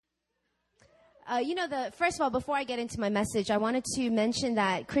First of all, before I get into my message, I wanted to mention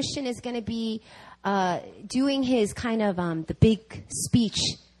that Christian is going to be doing his kind of the big speech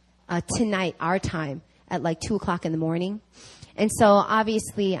tonight, our time, at like 2 o'clock in the morning. And so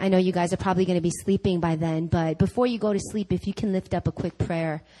obviously, I know you guys are probably going to be sleeping by then, but before you go to sleep, if you can lift up a quick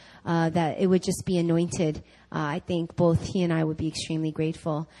prayer, that it would just be anointed, I think both he and I would be extremely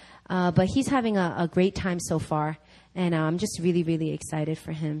grateful. But he's having a great time so far, and I'm just really, really excited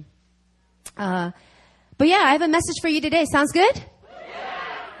for him. But yeah, I have a message for you today. Sounds good?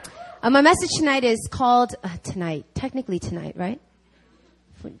 Yeah. My message tonight is called, technically tonight, right?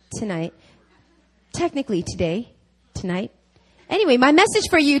 Tonight. Technically today, tonight. Anyway, my message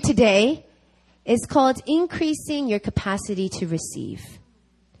for you today is called Increasing Your Capacity to Receive.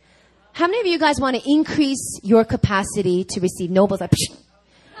 How many of you guys want to increase your capacity to receive? Noble's like, psh,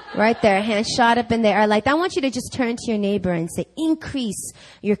 right there, hand shot up in the air like that. I want you to just turn to your neighbor and say, increase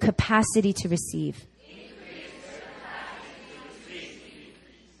your capacity to receive.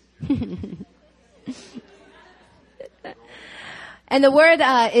 And the word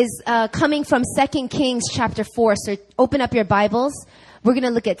is coming from 2 Kings chapter 4. So open up your Bibles. We're going to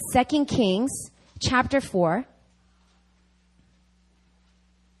look at 2 Kings chapter 4.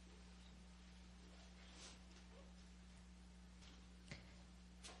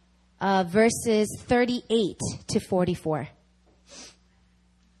 Verses 38 to 44.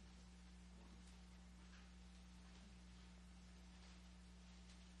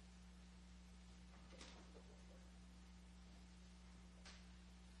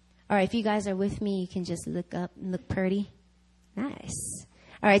 All right, if you guys are with me, you can just look up and look pretty. Nice.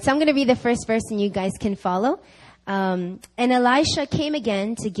 All right, so I'm going to read the first verse and you guys can follow. And Elisha came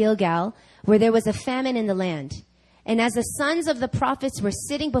again to Gilgal, where there was a famine in the land. And as the sons of the prophets were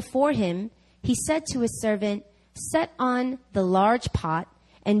sitting before him, he said to his servant, set on the large pot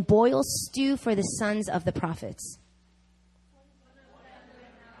and boil stew for the sons of the prophets.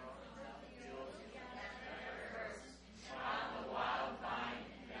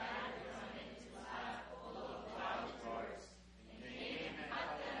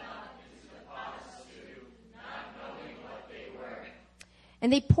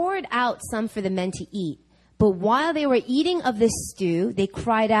 And they poured out some for the men to eat. But while they were eating of this stew, they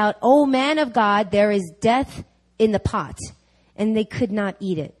cried out, O man of God, there is death in the pot. And they could not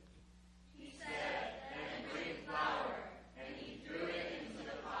eat it. He said, then bring flour. And he threw it into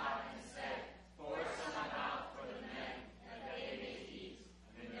the pot and said, pour some out for the men, that they may eat.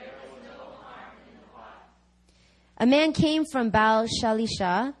 And there was no harm in the pot. A man came from Baal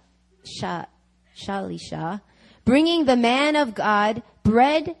Shalisha, bringing the man of God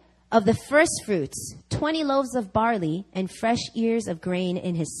bread of the first fruits, 20 loaves of barley, and fresh ears of grain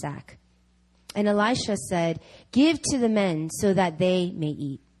in his sack. And Elisha said, give to the men so that they may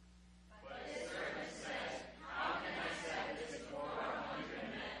eat. But his servant said, how can I set this for 100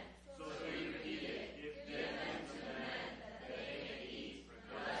 men? So we would eat it, give them to the men, that they may eat.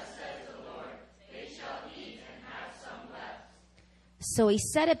 For thus says the Lord, they shall eat and have some left. So he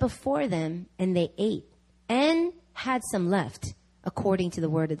set it before them, and they ate, and had some left, according to the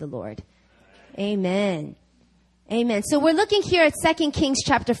word of the Lord. Amen. Amen. So we're looking here at 2 Kings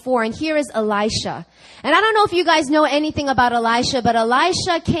chapter 4, and here is Elisha. And I don't know if you guys know anything about Elisha, but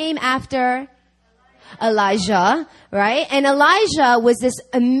Elisha came after Elijah, right? And Elijah was this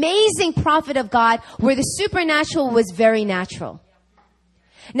amazing prophet of God where the supernatural was very natural.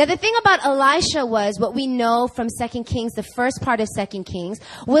 Now, the thing about Elisha was, what we know from 2 Kings, the first part of 2 Kings,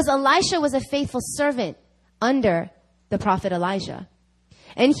 was Elisha was a faithful servant under the prophet Elijah.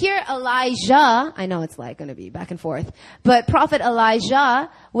 And here Elijah, I know it's like going to be back and forth, but prophet Elijah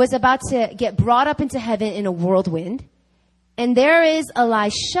was about to get brought up into heaven in a whirlwind. And there is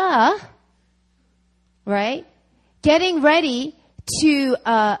Elisha, right, getting ready to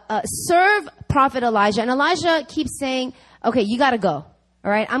serve prophet Elijah. And Elijah keeps saying, okay, you got to go.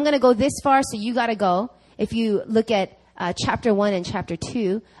 All right, I'm going to go this far, so you got to go. If you look at chapter 1 and chapter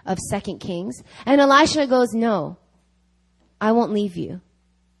 2 of 2 Kings. And Elisha goes, no, I won't leave you.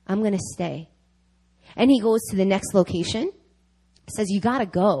 I'm going to stay. And he goes to the next location. Says, you got to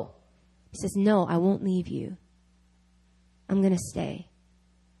go. He says, no, I won't leave you. I'm going to stay.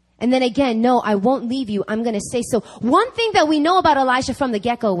 And then again, no, I won't leave you. I'm going to stay. So one thing that we know about Elisha from the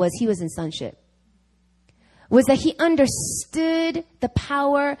get-go was he was in sonship. Was that he understood the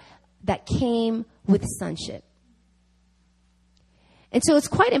power that came with sonship. And so it's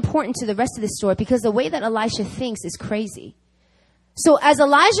quite important to the rest of the story because the way that Elisha thinks is crazy. So as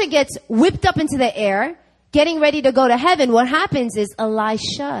Elijah gets whipped up into the air, getting ready to go to heaven, what happens is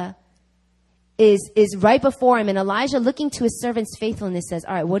Elisha is right before him, and Elijah, looking to his servant's faithfulness, says,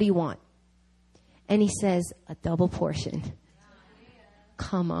 all right, what do you want? And he says, a double portion.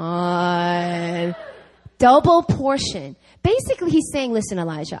 Come on. Double portion. Basically, he's saying, listen,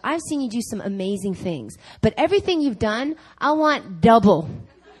 Elijah, I've seen you do some amazing things, but everything you've done, I want double.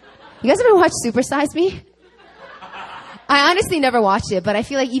 You guys ever watch Super Size Me? I honestly never watched it, but I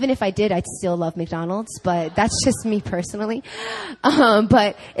feel like even if I did, I'd still love McDonald's, but that's just me personally.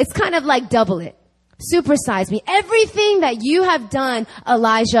 But it's kind of like double it. Super size me. Everything that you have done,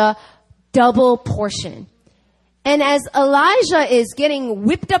 Elijah, double portion. And as Elijah is getting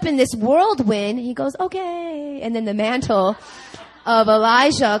whipped up in this whirlwind, he goes, okay. And then the mantle of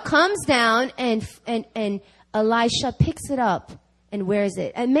Elijah comes down and Elisha picks it up and wears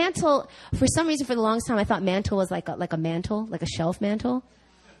it. And mantle, for some reason, for the longest time, I thought mantle was like a mantle, like a shelf mantle.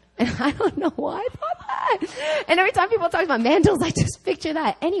 And I don't know why I thought that. And every time people talk about mantles, I just picture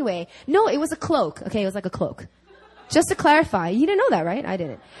that. Anyway, no, it was a cloak. Okay, it was like a cloak. Just to clarify. You didn't know that, right? I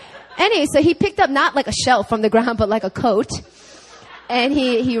didn't. Anyway, so he picked up not like a shelf from the ground, but like a coat. And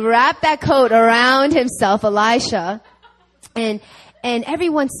he wrapped that coat around himself, Elisha. And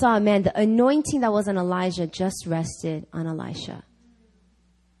everyone saw, man, the anointing that was on Elijah just rested on Elisha.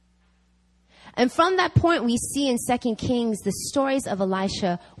 And from that point, we see in 2 Kings the stories of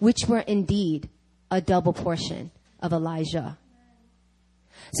Elisha, which were indeed a double portion of Elijah.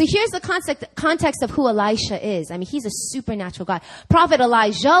 So here's the context of who Elisha is. I mean, he's a supernatural God. Prophet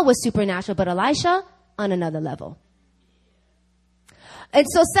Elijah was supernatural, but Elisha on another level. And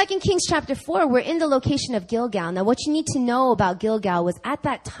so 2 Kings chapter 4, we're in the location of Gilgal. Now, what you need to know about Gilgal was at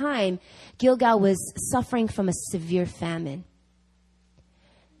that time, Gilgal was suffering from a severe famine.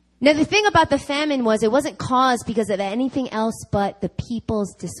 Now, the thing about the famine was it wasn't caused because of anything else but the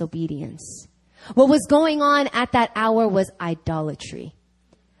people's disobedience. What was going on at that hour was idolatry.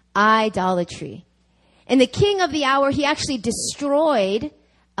 Idolatry. And the king of the hour, he actually destroyed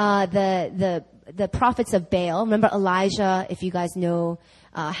the prophets of Baal. Remember Elijah, if you guys know,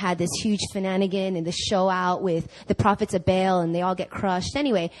 had this huge shenanigan and the show out with the prophets of Baal, and they all get crushed.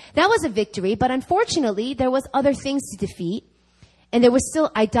 Anyway, that was a victory, but unfortunately, there was other things to defeat. And there was still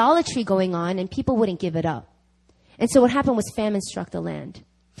idolatry going on, and people wouldn't give it up. And so what happened was famine struck the land.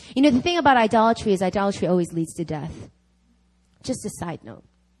 You know, the thing about idolatry is idolatry always leads to death. Just a side note.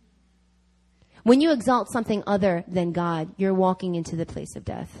 When you exalt something other than God, you're walking into the place of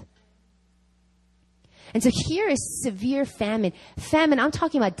death. And so here is severe famine. Famine, I'm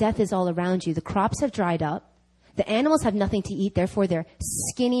talking about death is all around you. The crops have dried up. The animals have nothing to eat. Therefore, they're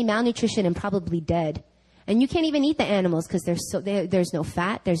skinny, malnutrition, and probably dead. And you can't even eat the animals because there's no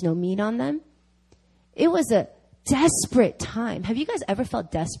fat, there's no meat on them. It was a desperate time. Have you guys ever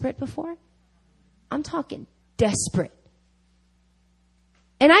felt desperate before? I'm talking desperate.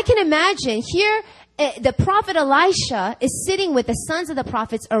 And I can imagine here, the prophet Elisha is sitting with the sons of the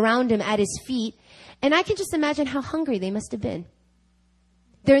prophets around him at his feet. And I can just imagine how hungry they must have been.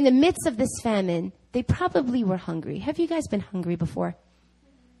 They're in the midst of this famine. They probably were hungry. Have you guys been hungry before?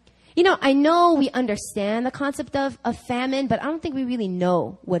 You know, I know we understand the concept of famine, but I don't think we really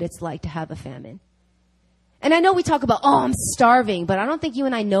know what it's like to have a famine. And I know we talk about, oh, I'm starving, but I don't think you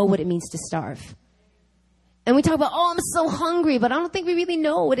and I know what it means to starve. And we talk about, oh, I'm so hungry, but I don't think we really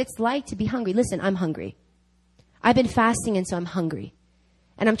know what it's like to be hungry. Listen, I'm hungry. I've been fasting, and so I'm hungry.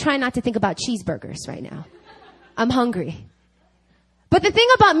 And I'm trying not to think about cheeseburgers right now. I'm hungry. But the thing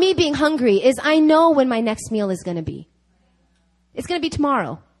about me being hungry is I know when my next meal is going to be. It's going to be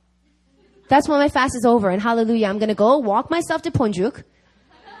tomorrow. That's when my fast is over, and hallelujah, I'm going to go walk myself to Ponjuk,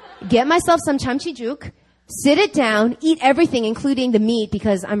 get myself some chamchijuk, sit it down, eat everything, including the meat,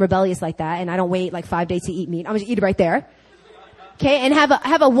 because I'm rebellious like that, and I don't wait like 5 days to eat meat. I'm going to eat it right there. Okay, and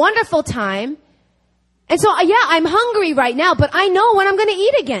have a wonderful time. And so, yeah, I'm hungry right now, but I know when I'm going to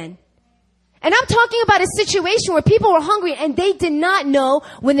eat again. And I'm talking about a situation where people were hungry, and they did not know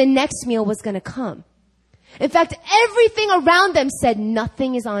when the next meal was going to come. In fact, everything around them said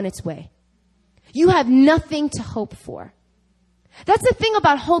nothing is on its way. You have nothing to hope for. That's the thing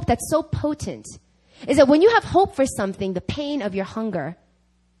about hope that's so potent, is that when you have hope for something, the pain of your hunger,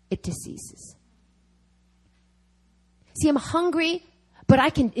 it deceases. See, I'm hungry, but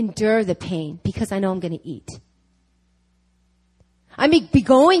I can endure the pain because I know I'm going to eat. I may be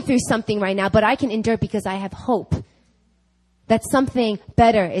going through something right now, but I can endure because I have hope that something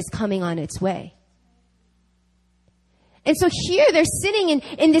better is coming on its way. And so here they're sitting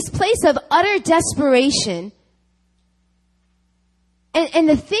in this place of utter desperation. And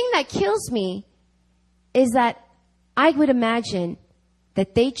the thing that kills me is that I would imagine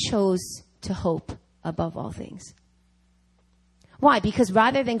that they chose to hope above all things. Why? Because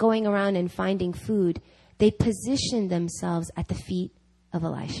rather than going around and finding food, they positioned themselves at the feet of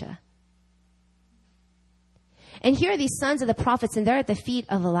Elisha. And here are these sons of the prophets, and they're at the feet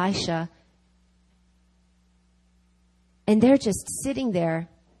of Elisha. And they're just sitting there.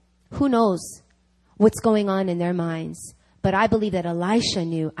 Who knows what's going on in their minds? But I believe that Elisha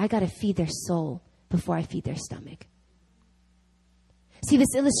knew, I got to feed their soul before I feed their stomach. See,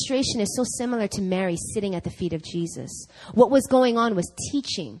 this illustration is so similar to Mary sitting at the feet of Jesus. What was going on was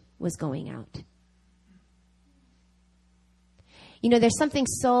teaching was going out. You know, there's something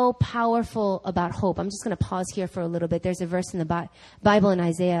so powerful about hope. I'm just going to pause here for a little bit. There's a verse in the Bible in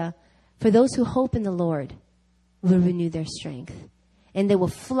Isaiah. For those who hope in the Lord will renew their strength. And they will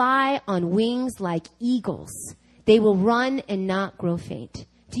fly on wings like eagles. They will run and not grow faint.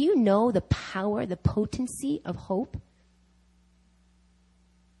 Do you know the power, the potency of hope?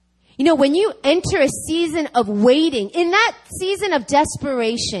 You know, when you enter a season of waiting, in that season of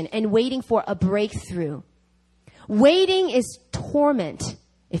desperation and waiting for a breakthrough, waiting is torment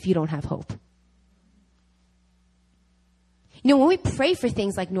if you don't have hope. You know, when we pray for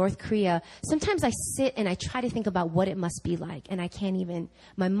things like North Korea, sometimes I sit and I try to think about what it must be like, and I can't even,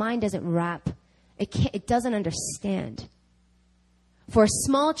 my mind doesn't wrap, it doesn't understand. For a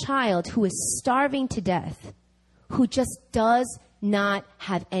small child who is starving to death, who just does not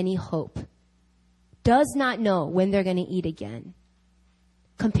have any hope, does not know when they're going to eat again,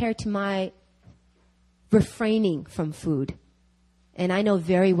 compared to my refraining from food. And I know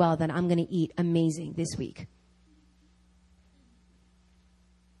very well that I'm going to eat amazing this week.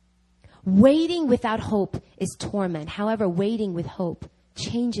 Waiting without hope is torment. However, waiting with hope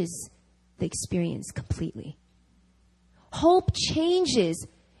changes the experience completely. Hope changes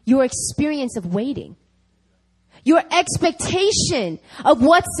your experience of waiting. Your expectation of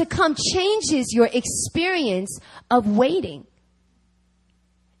what's to come changes your experience of waiting.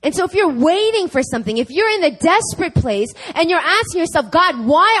 And so if you're waiting for something, if you're in the desperate place and you're asking yourself, God,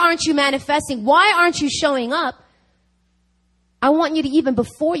 why aren't you manifesting? Why aren't you showing up? I want you to, even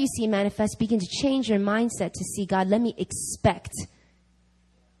before you see it manifest, begin to change your mindset to see, God, let me expect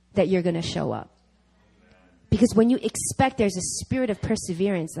that you're going to show up. Because when you expect, there's a spirit of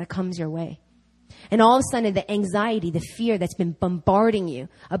perseverance that comes your way. And all of a sudden, the anxiety, the fear that's been bombarding you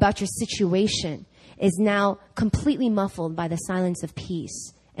about your situation is now completely muffled by the silence of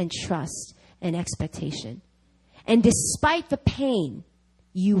peace and trust and expectation. And despite the pain,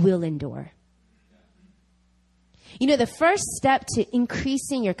 you will endure. You know, the first step to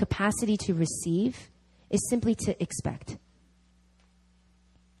increasing your capacity to receive is simply to expect.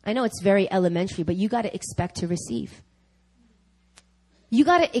 I know it's very elementary, but you got to expect to receive. You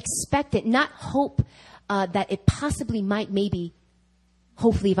got to expect it, not hope that it possibly might, maybe,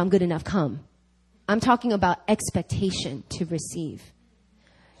 hopefully if I'm good enough, come. I'm talking about expectation to receive.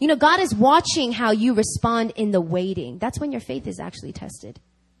 You know, God is watching how you respond in the waiting. That's when your faith is actually tested.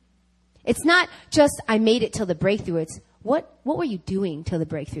 It's not just, I made it till the breakthrough. It's, what were you doing till the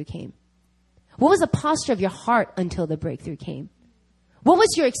breakthrough came? What was the posture of your heart until the breakthrough came? What was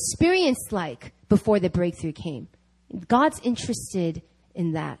your experience like before the breakthrough came? God's interested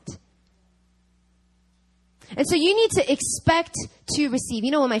in that. And so you need to expect to receive.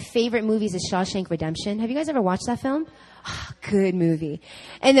 You know, one of my favorite movies is Shawshank Redemption. Have you guys ever watched that film? Oh, good movie.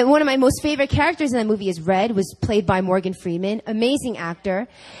 And then one of my most favorite characters in that movie is Red, was played by Morgan Freeman, amazing actor.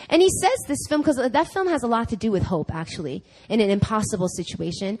 And he says this film, because that film has a lot to do with hope, actually, in an impossible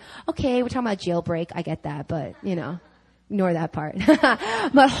situation. Okay, we're talking about jailbreak, I get that, but, you know, ignore that part.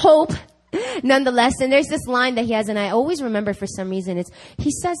 But hope, nonetheless. And there's this line that he has, and I always remember for some reason,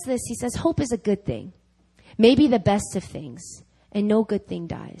 he says this, he says, hope is a good thing, maybe the best of things, and no good thing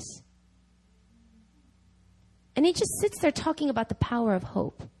dies. And he just sits there talking about the power of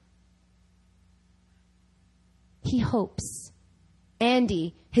hope. He hopes.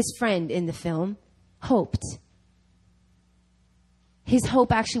 Andy, his friend in the film, hoped. His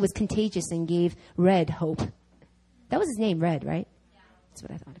hope actually was contagious and gave Red hope. That was his name, Red, right? Yeah. That's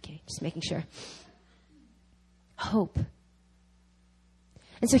what I thought. Okay, just making sure. Hope.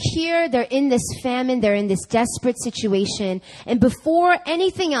 And so here they're in this famine, they're in this desperate situation. And before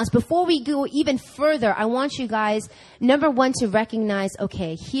anything else, before we go even further, I want you guys, number one, to recognize,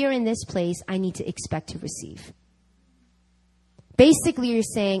 okay, here in this place, I need to expect to receive. Basically, you're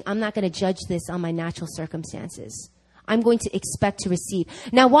saying, I'm not going to judge this on my natural circumstances. I'm going to expect to receive.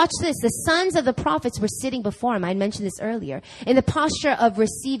 Now watch this. The sons of the prophets were sitting before him. I mentioned this earlier. In the posture of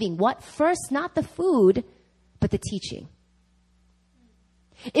receiving what? First, not the food, but the teaching.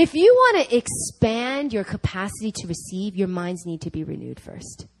 If you want to expand your capacity to receive, your minds need to be renewed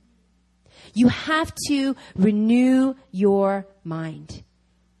first. You have to renew your mind.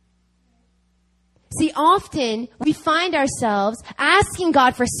 See, often we find ourselves asking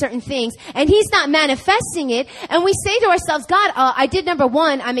God for certain things and He's not manifesting it. And we say to ourselves, God, I did number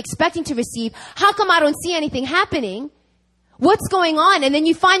one. I'm expecting to receive. How come I don't see anything happening? What's going on? And then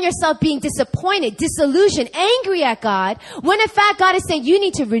you find yourself being disappointed, disillusioned, angry at God, when in fact God is saying you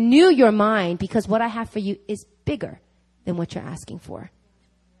need to renew your mind because what I have for you is bigger than what you're asking for.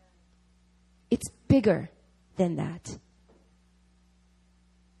 It's bigger than that.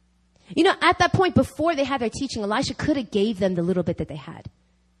 You know, at that point, before they had their teaching, Elisha could have gave them the little bit that they had.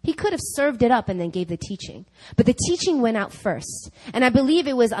 He could have served it up and then gave the teaching. But the teaching went out first. And I believe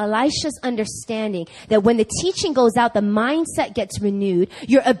it was Elisha's understanding that when the teaching goes out, the mindset gets renewed.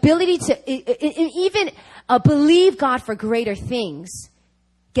 Your ability to even believe God for greater things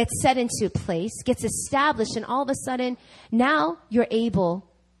gets set into place, gets established, and all of a sudden, now you're able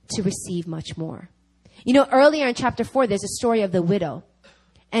to receive much more. You know, earlier in chapter 4, there's a story of the widow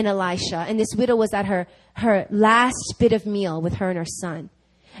and Elisha. And this widow was at her last bit of meal with her and her son.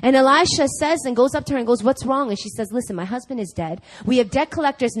 And Elisha says and goes up to her and goes, what's wrong? And she says, listen, my husband is dead. We have debt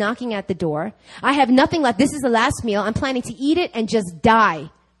collectors knocking at the door. I have nothing left. This is the last meal. I'm planning to eat it and just die.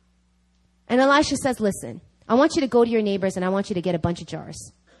 And Elisha says, listen, I want you to go to your neighbors and I want you to get a bunch of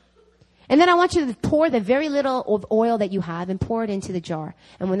jars. And then I want you to pour the very little of oil that you have and pour it into the jar.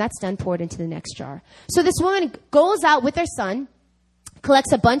 And when that's done, pour it into the next jar. So this woman goes out with her son,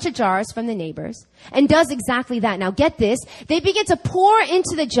 collects a bunch of jars from the neighbors, and does exactly that. Now get this, they begin to pour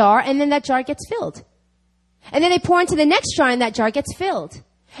into the jar, and then that jar gets filled. And then they pour into the next jar, and that jar gets filled.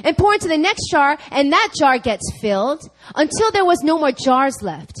 And pour into the next jar, and that jar gets filled, until there was no more jars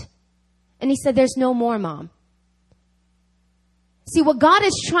left. And he said, there's no more, Mom. See, what God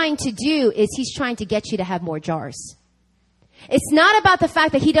is trying to do is He's trying to get you to have more jars. It's not about the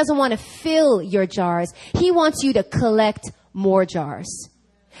fact that He doesn't want to fill your jars. He wants you to collect more jars.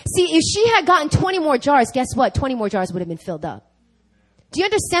 See, if she had gotten 20 more jars, guess what? 20 more jars would have been filled up. Do you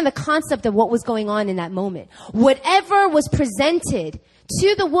understand the concept of what was going on in that moment? Whatever was presented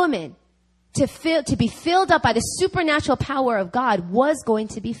to the woman to be filled up by the supernatural power of God was going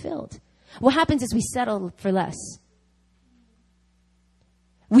to be filled. What happens is we settle for less.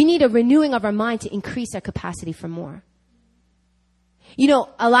 We need a renewing of our mind to increase our capacity for more. You know,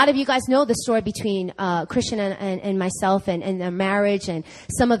 a lot of you guys know the story between Christian and myself and our marriage and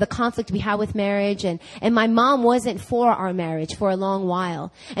some of the conflict we had with marriage. And my mom wasn't for our marriage for a long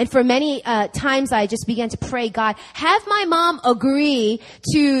while. And for many times I just began to pray, God, have my mom agree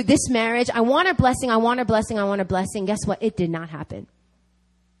to this marriage. I want her blessing. I want her blessing. I want her blessing. Guess what? It did not happen.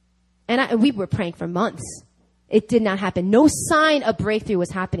 And we were praying for months. It did not happen. No sign of breakthrough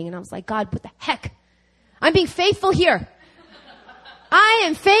was happening. And I was like, God, what the heck? I'm being faithful here. I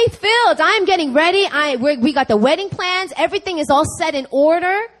am faith-filled. I am getting ready. We got the wedding plans. Everything is all set in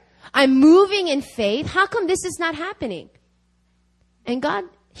order. I'm moving in faith. How come this is not happening? And God,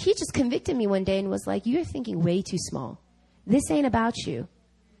 He just convicted me one day and was like, you're thinking way too small. This ain't about you.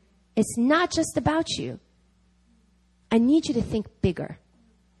 It's not just about you. I need you to think bigger.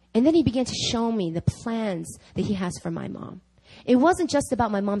 And then He began to show me the plans that He has for my mom. It wasn't just about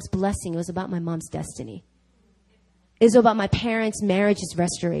my mom's blessing. It was about my mom's destiny. It was about my parents' marriage's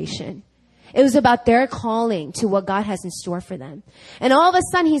restoration. It was about their calling to what God has in store for them. And all of a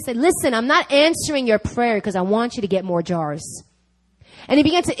sudden He said, listen, I'm not answering your prayer because I want you to get more jars. And He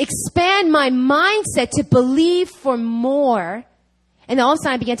began to expand my mindset to believe for more. And all of a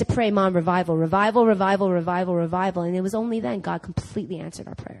sudden I began to pray, Mom, revival, revival, revival, revival, revival. And it was only then God completely answered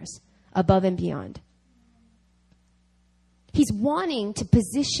our prayers above and beyond. He's wanting to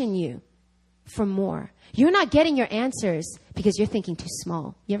position you for more. You're not getting your answers because you're thinking too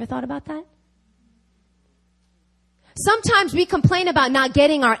small. You ever thought about that? Sometimes we complain about not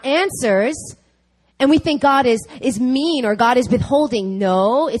getting our answers and we think God is mean or God is withholding.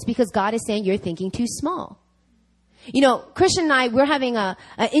 No, it's because God is saying you're thinking too small. You know, Christian and I, we're having an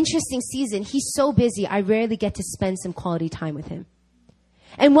interesting season. He's so busy, I rarely get to spend some quality time with him.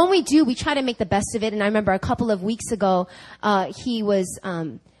 And when we do, we try to make the best of it. And I remember a couple of weeks ago, he was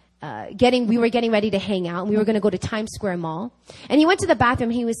we were getting ready to hang out. And we were going to go to Times Square Mall. And he went to the bathroom.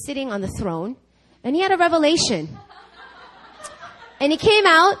 He was sitting on the throne. And he had a revelation. And he came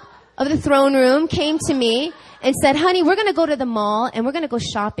out of the throne room, came to me, and said, honey, we're going to go to the mall, and we're going to go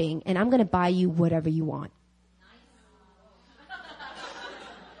shopping, and I'm going to buy you whatever you want.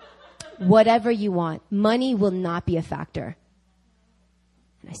 Whatever you want. Money will not be a factor.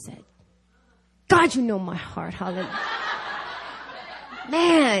 And I said, God, you know my heart. Hallelujah.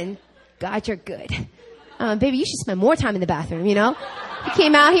 Man, God, you're good. Baby, you should spend more time in the bathroom, you know. He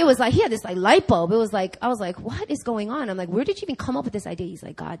came out, he had this like light bulb. It was like, I was like, what is going on? I'm like, where did you even come up with this idea? He's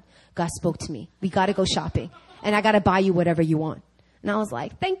like, God spoke to me. We got to go shopping and I got to buy you whatever you want. And I was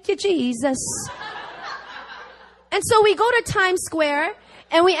like, thank you, Jesus. And so we go to Times Square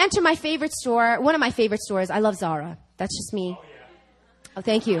and we enter my favorite store, one of my favorite stores. I love Zara. That's just me. Oh,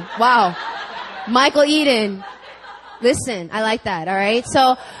 thank you. Wow. Michael Eden. Listen, I like that. All right.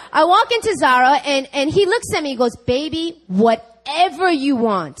 So I walk into Zara and he looks at me and goes, baby, whatever you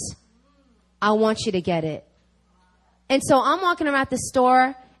want, I want you to get it. And so I'm walking around the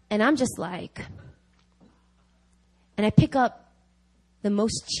store and I'm just like, and I pick up the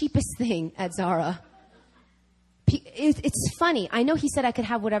most cheapest thing at Zara. It's funny. I know he said I could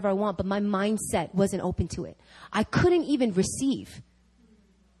have whatever I want, but my mindset wasn't open to it. I couldn't even receive.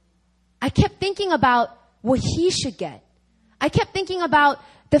 I kept thinking about what he should get. I kept thinking about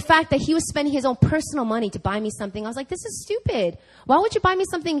the fact that he was spending his own personal money to buy me something. I was like, this is stupid. Why would you buy me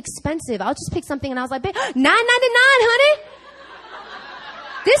something expensive? I'll just pick something. And I was like, babe, $9.99, honey.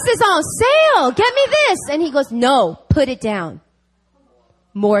 This is on sale. Get me this. And he goes, no, put it down.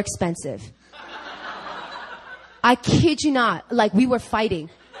 More expensive. I kid you not. Like we were fighting.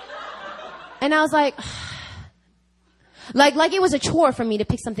 And I was like, like it was a chore for me to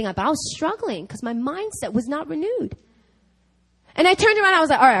pick something up. But I was struggling because my mindset was not renewed. And I turned around. I was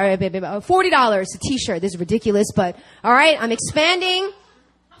like, all right, baby, $40 a t-shirt. This is ridiculous, but all right, I'm expanding.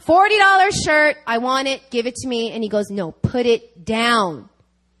 $40 shirt. I want it. Give it to me. And he goes, no, put it down.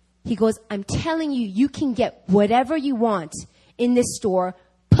 He goes, I'm telling you, you can get whatever you want in this store.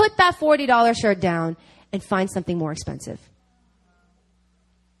 Put that $40 shirt down and find something more expensive.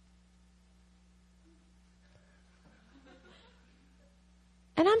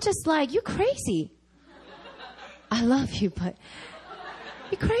 And I'm just like, you're crazy. I love you, but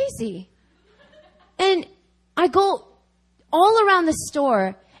you're crazy. And I go all around the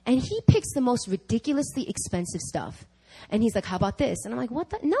store and he picks the most ridiculously expensive stuff. And he's like, how about this? And I'm like, what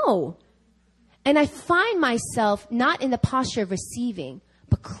the? No. And I find myself not in the posture of receiving,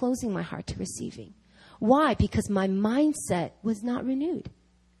 but closing my heart to receiving. Why? Because my mindset was not renewed.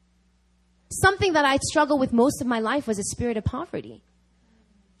 Something that I'd struggled with most of my life was a spirit of poverty.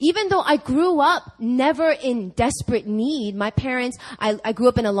 Even though I grew up never in desperate need, my parents, I grew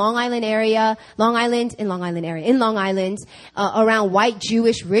up in a Long Island, around white,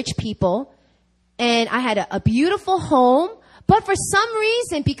 Jewish, rich people. And I had a beautiful home. But for some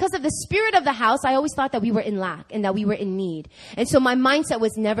reason, because of the spirit of the house, I always thought that we were in lack and that we were in need. And so my mindset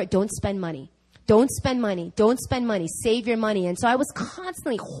was never, don't spend money. Don't spend money. Don't spend money. Save your money. And so I was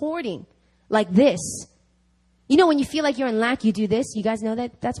constantly hoarding like this. You know, when you feel like you're in lack, you do this. You guys know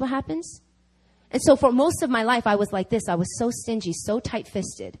that that's what happens? And so for most of my life, I was like this. I was so stingy, so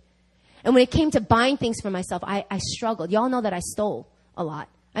tight-fisted. And when it came to buying things for myself, I struggled. Y'all know that I stole a lot.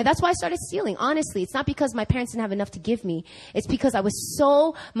 And that's why I started stealing. Honestly, it's not because my parents didn't have enough to give me. It's because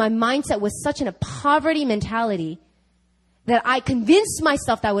my mindset was such in a poverty mentality that I convinced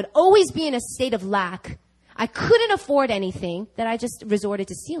myself that I would always be in a state of lack. I couldn't afford anything, that I just resorted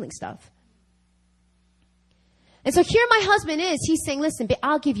to stealing stuff. And so here my husband is. He's saying, listen,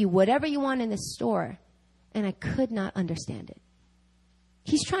 I'll give you whatever you want in the store. And I could not understand it.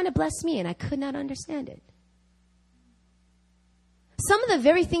 He's trying to bless me, and I could not understand it. Some of the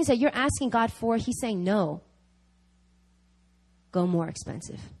very things that you're asking God for, he's saying, no. Go more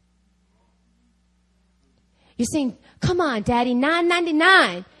expensive. You're saying, come on, Daddy,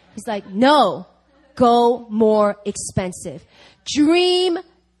 $9.99. He's like, no. Go more expensive. Dream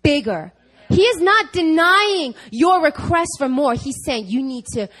bigger. He is not denying your request for more. He's saying you need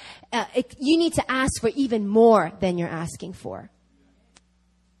to ask for even more than you're asking for.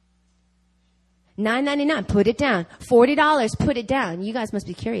 $9.99, put it down. $40, put it down. You guys must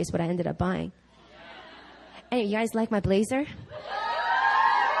be curious what I ended up buying. Hey, you guys like my blazer?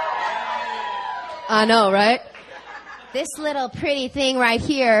 I know, right? This little pretty thing right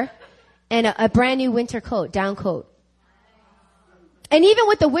here and a brand new winter coat, down coat. And even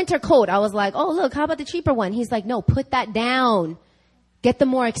with the winter coat, I was like, oh, look, how about the cheaper one? He's like, no, put that down. Get the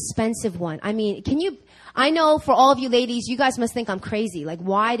more expensive one. I mean, I know for all of you ladies, you guys must think I'm crazy. Like,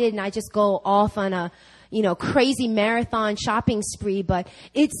 why didn't I just go off on a, crazy marathon shopping spree? But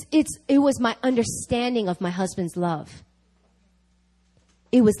it was my understanding of my husband's love.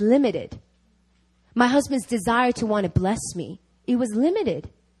 It was limited. My husband's desire to want to bless me, it was limited.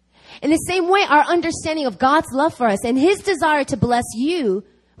 In the same way, our understanding of God's love for us and his desire to bless you,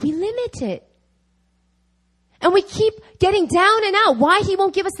 we limit it. And we keep getting down and out. Why he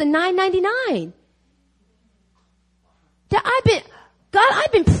won't give us the $9.99?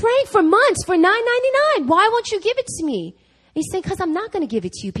 I've been praying for months for $9.99. Why won't you give it to me? He's saying, because I'm not going to give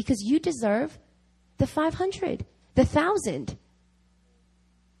it to you because you deserve the 500, the 1,000.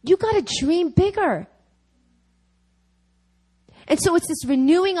 You got to dream bigger. And so it's this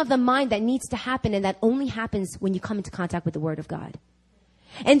renewing of the mind that needs to happen, and that only happens when you come into contact with the Word of God.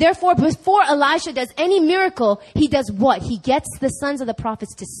 And therefore, before Elisha does any miracle, he does what? He gets the sons of the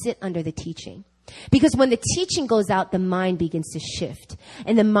prophets to sit under the teaching. Because when the teaching goes out, the mind begins to shift,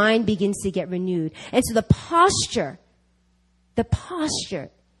 and the mind begins to get renewed. And so the posture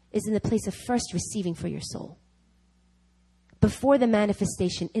is in the place of first receiving for your soul before the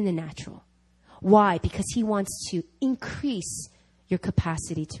manifestation in the natural. Why? Because he wants to increase your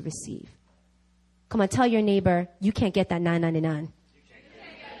capacity to receive. Come on, tell your neighbor, you can't get that $9.99.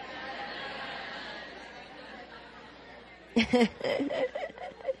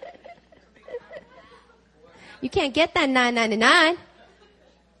 You can't get that $9.99.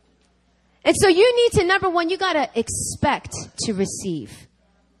 And so you need to, number one, you got to expect to receive.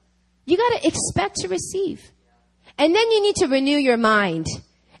 You got to expect to receive. And then you need to renew your mind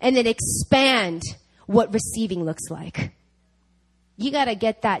and then expand what receiving looks like. You got to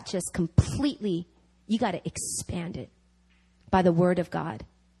get that just completely, you got to expand it by the Word of God.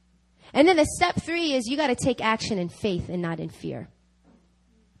 And then the step 3 is you got to take action in faith and not in fear.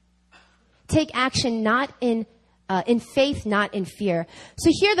 Take action not in faith, not in fear.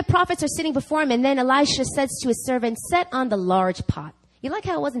 So here the prophets are sitting before him, and then Elisha says to his servant, set on the large pot. You like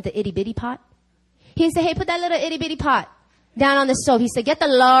how it wasn't the itty bitty pot? He said, hey, put that little itty bitty pot down on the stove. He said, get the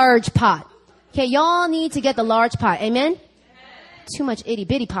large pot. Okay, y'all need to get the large pot. Amen? Too much itty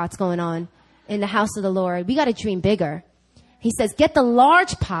bitty pots going on in the house of the Lord. We got to dream bigger. He says, get the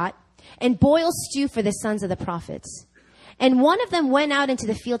large pot and boil stew for the sons of the prophets. And one of them went out into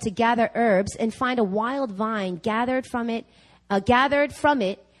the field to gather herbs and find a wild vine, gathered from it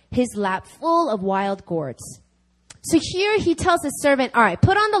his lap full of wild gourds. So here he tells his servant, all right,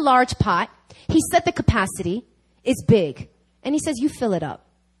 put on the large pot. He set the capacity. It's big. And he says, you fill it up.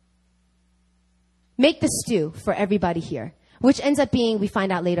 Make the stew for everybody here, which ends up being, we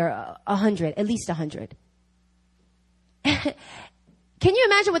find out later, 100, at least 100. Can you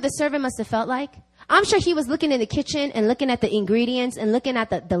imagine what the servant must have felt like? I'm sure he was looking in the kitchen and looking at the ingredients and looking at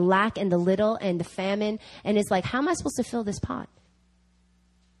the lack and the little and the famine. And it's like, how am I supposed to fill this pot?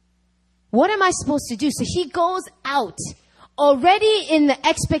 What am I supposed to do? So he goes out already in the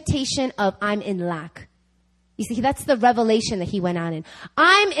expectation of I'm in lack. You see, that's the revelation that he went out in.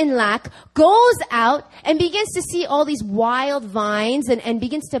 I'm in lack, goes out and begins to see all these wild vines and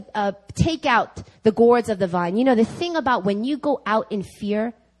begins to take out the gourds of the vine. You know, the thing about when you go out in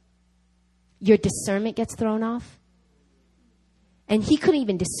fear, your discernment gets thrown off. And he couldn't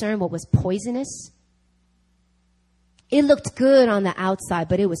even discern what was poisonous. It looked good on the outside,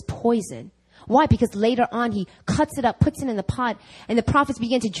 but it was poison. Why? Because later on he cuts it up, puts it in the pot, and the prophets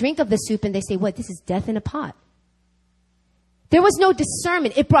begin to drink of the soup, and they say, what? This is death in a pot. There was no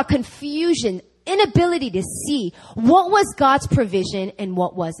discernment. It brought confusion, inability to see what was God's provision and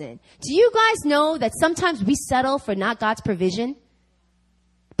what wasn't. Do you guys know that sometimes we settle for not God's provision,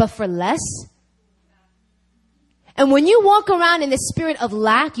 but for less? And when you walk around in the spirit of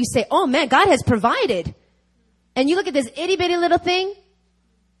lack, you say, oh man, God has provided. And you look at this itty bitty little thing,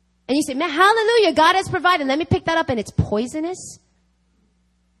 and you say, man, hallelujah, God has provided. Let me pick that up, and it's poisonous.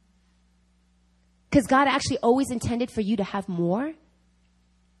 Because God actually always intended for you to have more.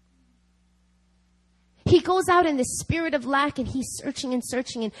 He goes out in the spirit of lack, and he's searching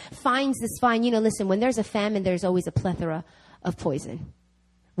and finds this vine. You know, listen, when there's a famine, there's always a plethora of poison.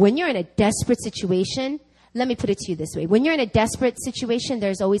 When you're in a desperate situation, let me put it to you this way. When you're in a desperate situation,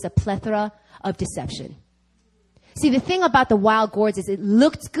 there's always a plethora of deception. See, the thing about the wild gourds is it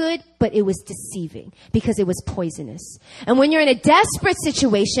looked good, but it was deceiving because it was poisonous. And when you're in a desperate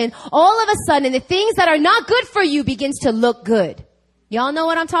situation, all of a sudden the things that are not good for you begins to look good. Y'all know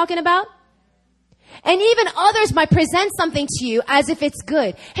what I'm talking about? And even others might present something to you as if it's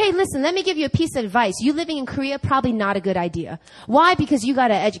good. Hey, listen, let me give you a piece of advice. You living in Korea, probably not a good idea. Why? Because you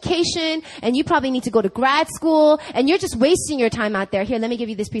got an education and you probably need to go to grad school and you're just wasting your time out there. Here, let me give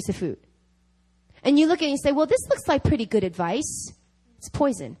you this piece of food. And you look at it and you say, well, this looks like pretty good advice. It's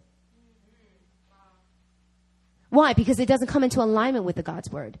poison. Why? Because it doesn't come into alignment with the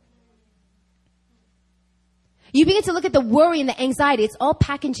God's word. You begin to look at the worry and the anxiety. It's all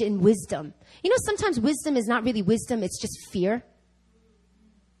packaged in wisdom. You know, sometimes wisdom is not really wisdom. It's just fear.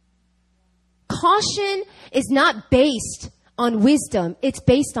 Caution is not based on wisdom. It's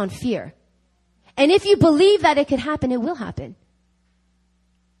based on fear. And if you believe that it could happen, it will happen.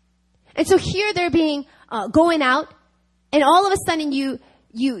 And so here they're being, going out, and all of a sudden you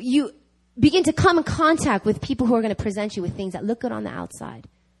begin to come in contact with people who are going to present you with things that look good on the outside,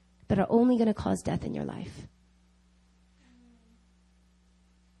 but are only going to cause death in your life.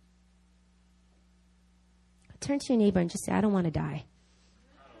 Turn to your neighbor and just say, I don't want to die.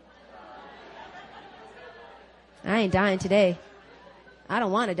 I ain't dying today. I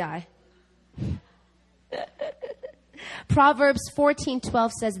don't want to die. Proverbs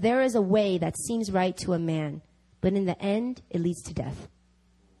 14:12 says, there is a way that seems right to a man, but in the end, it leads to death.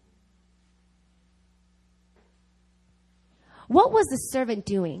 What was the servant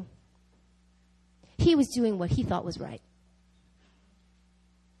doing? He was doing what he thought was right.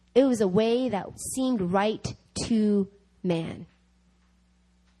 It was a way that seemed right to man.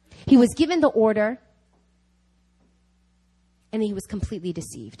 He was given the order, and he was completely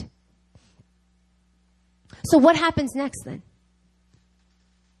deceived. So what happens next then?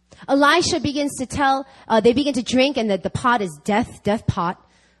 Elisha begins to tell, they begin to drink, and the pot is death pot,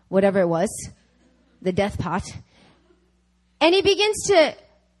 whatever it was, the death pot. And he begins to,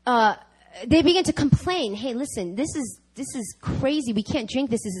 they begin to complain, hey, listen, this is crazy. We can't drink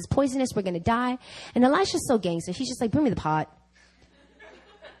this. This is poisonous. We're going to die. And Elisha's so gangster. He's just like, bring me the pot.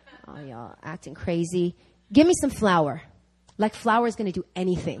 Oh, y'all acting crazy. Give me some flour. Like flour is going to do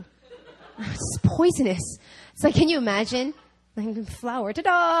anything. It's poisonous. It's like, can you imagine? Like, flour,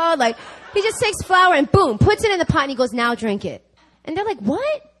 ta-da! Like, he just takes flour and boom, puts it in the pot and he goes, now drink it. And they're like,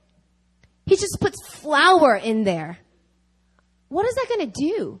 what? He just puts flour in there. What is that going to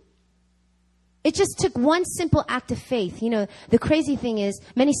do? It just took one simple act of faith. You know, the crazy thing is,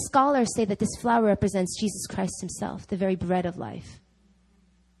 many scholars say that this flour represents Jesus Christ himself, the very bread of life.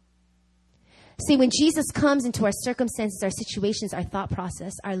 See, when Jesus comes into our circumstances, our situations, our thought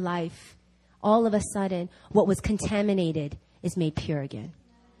process, our life, all of a sudden, what was contaminated is made pure again.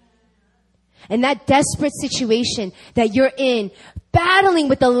 And that desperate situation that you're in, battling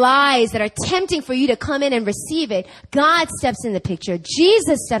with the lies that are tempting for you to come in and receive it, God steps in the picture.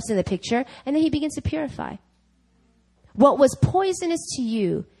 Jesus steps in the picture, and then he begins to purify. What was poisonous to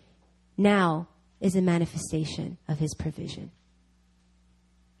you now is a manifestation of his provision.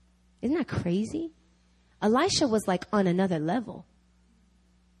 Isn't that crazy? Elisha was like on another level.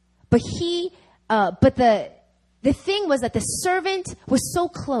 But the thing was that the servant was so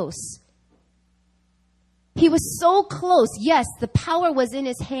close. He was so close. Yes, the power was in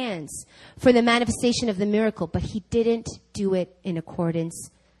his hands for the manifestation of the miracle, but he didn't do it in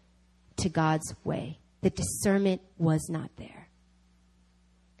accordance to God's way. The discernment was not there.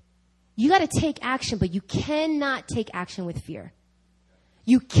 You got to take action, but you cannot take action with fear.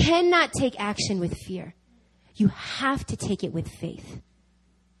 You cannot take action with fear. You have to take it with faith.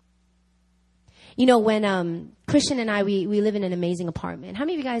 You know, when Christian and I, we live in an amazing apartment. How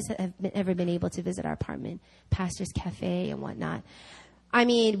many of you guys have ever been able to visit our apartment? Pastor's Cafe and whatnot. I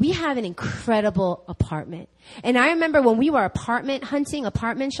mean, we have an incredible apartment. And I remember when we were apartment hunting,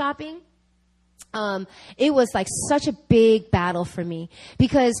 apartment shopping, it was like such a big battle for me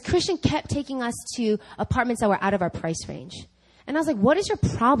because Christian kept taking us to apartments that were out of our price range. And I was like, what is your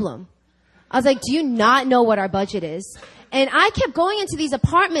problem? I was like, do you not know what our budget is? And I kept going into these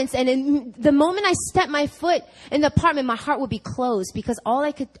apartments, and the moment I stepped my foot in the apartment, my heart would be closed because all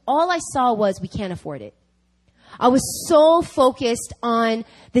I saw was we can't afford it. I was so focused on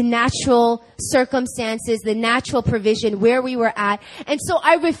the natural circumstances, the natural provision, where we were at. And so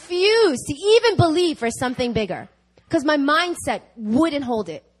I refused to even believe for something bigger because my mindset wouldn't hold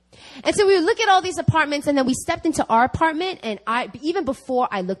it. And so we would look at all these apartments, and then we stepped into our apartment, and even before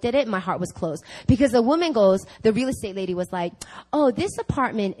I looked at it, my heart was closed. Because the real estate lady was like, oh, this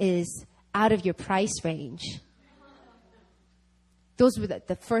apartment is out of your price range. Those were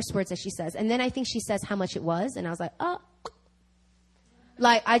the first words that she says. And then I think she says how much it was, and I was like, oh.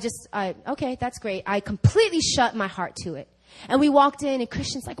 Like, okay, that's great. I completely shut my heart to it. And we walked in, and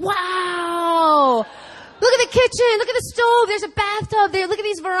Christian's like, wow. Look at the kitchen. Look at the stove. There's a bathtub there. Look at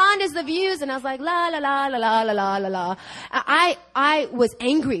these verandas, the views. And I was like, la, la, la, la, la, la, la, la, la. I was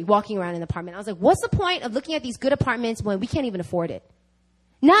angry walking around in the apartment. I was like, what's the point of looking at these good apartments when we can't even afford it?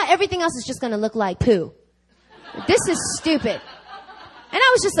 Not everything else is just going to look like poo. This is stupid. And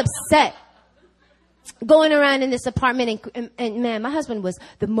I was just upset going around in this apartment. And man, my husband was,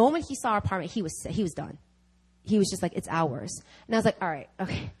 the moment he saw our apartment, he was done. He was just like, it's ours. And I was like, all right,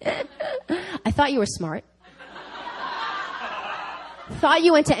 okay. I thought you were smart. Thought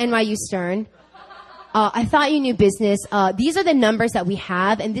you went to NYU Stern. I thought you knew business. These are the numbers that we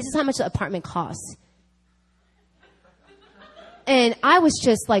have, and this is how much the apartment costs. And I was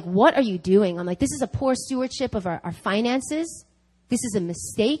just like, what are you doing? I'm like, this is a poor stewardship of our finances. This is a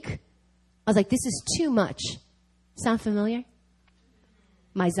mistake. I was like, this is too much. Sound familiar?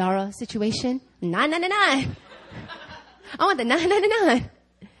 my Zara situation. 999. I want the 999.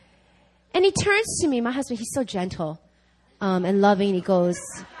 And he turns to me, my husband, he's so gentle and loving. He goes,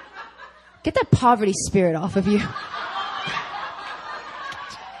 get that poverty spirit off of you.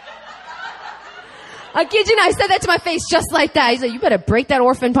 I kid you not, I said that to my face just like that. He said, you better break that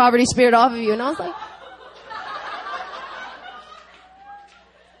orphan poverty spirit off of you. And I was like,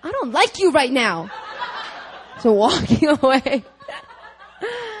 I don't like you right now. So walking away.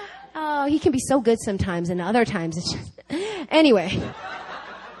 Oh, he can be so good sometimes, and other times it's just... Anyway.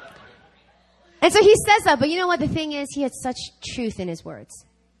 And so he says that, but you know what? The thing is, he had such truth in his words.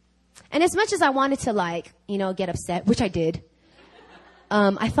 And as much as I wanted to get upset, which I did,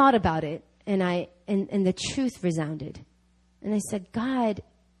 I thought about it, and the truth resounded. And I said, God,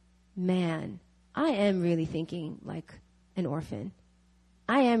 man, I am really thinking like an orphan.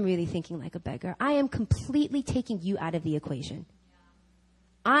 I am really thinking like a beggar. I am completely taking you out of the equation.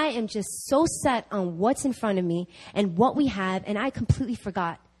 I am just so set on what's in front of me and what we have, and I completely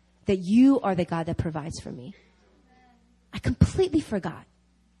forgot that you are the God that provides for me. I completely forgot.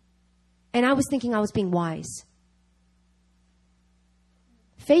 And I was thinking I was being wise.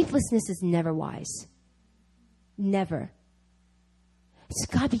 Faithlessness is never wise. Never.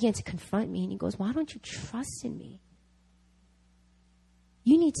 So God began to confront me, and he goes, why don't you trust in me?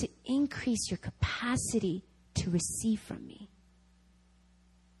 You need to increase your capacity to receive from me.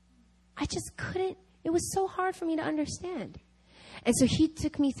 I just couldn't. It was so hard for me to understand. And so he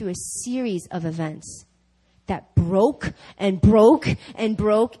took me through a series of events that broke and broke and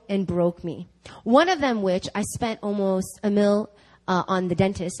broke and broke me. One of them, which I spent almost $1 million at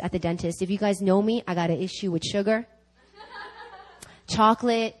the dentist. If you guys know me, I got an issue with sugar,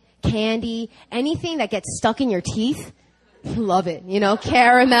 chocolate, candy, anything that gets stuck in your teeth. Love it.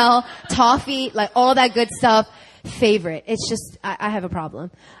 Caramel, toffee, like all that good stuff. Favorite. It's just, I have a problem.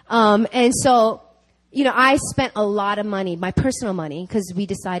 And so, I spent a lot of money, my personal money, because we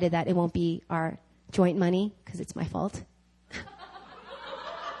decided that it won't be our joint money because it's my fault.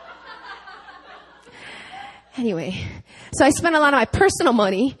 Anyway, so I spent a lot of my personal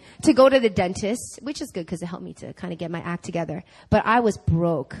money to go to the dentist, which is good because it helped me to kind of get my act together. But I was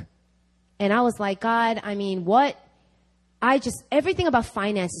broke. And I was like, God, what? Everything about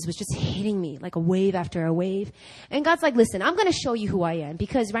finances was just hitting me like a wave after a wave. And God's like, listen, I'm going to show you who I am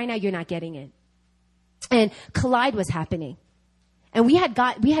because right now you're not getting it. And Collide was happening. And we had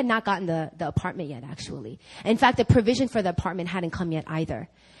not gotten the apartment yet, actually. In fact, the provision for the apartment hadn't come yet either.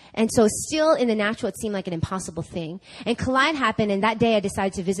 And so still in the natural, it seemed like an impossible thing. And Collide happened, and that day I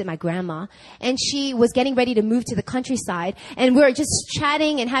decided to visit my grandma. And she was getting ready to move to the countryside. And we were just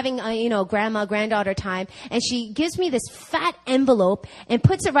chatting and having, grandma-granddaughter time. And she gives me this fat envelope and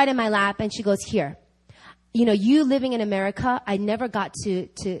puts it right in my lap. And she goes, here, you living in America, I never got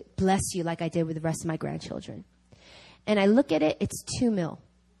to bless you like I did with the rest of my grandchildren. And I look at it, it's $2 million.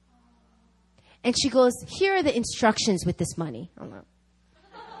 And she goes, here are the instructions with this money. I'm like,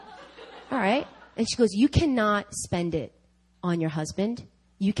 all right. And she goes, you cannot spend it on your husband.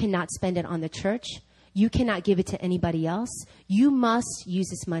 You cannot spend it on the church. You cannot give it to anybody else. You must use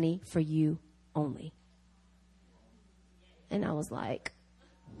this money for you only. And I was like,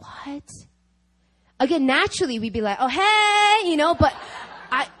 what? Again, naturally, we'd be like, oh, hey,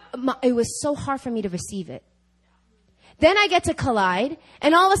 but it was so hard for me to receive it. Then I get to Collide,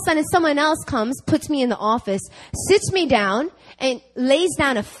 and all of a sudden someone else comes, puts me in the office, sits me down, and lays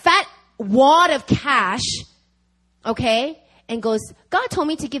down a fat wad of cash, okay, and goes, God told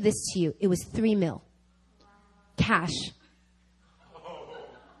me to give this to you. It was $3 million. Cash.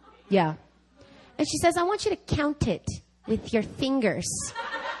 Yeah. And she says, I want you to count it with your fingers.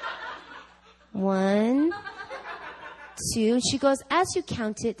 1, 2. She goes, as you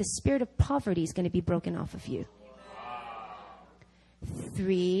count it, the spirit of poverty is going to be broken off of you.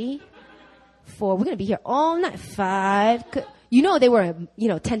 3, 4. We're going to be here all night. 5. They were,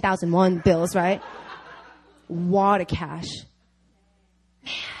 10,000 won bills, right? Wad of cash.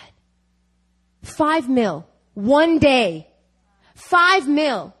 Man. 5 million. One day. 5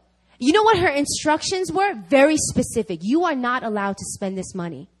 million. You know what her instructions were? Very specific. You are not allowed to spend this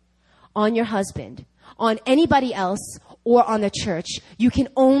money on your husband, on anybody else, or on the church. You can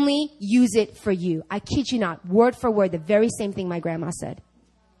only use it for you. I kid you not. Word for word, the very same thing my grandma said.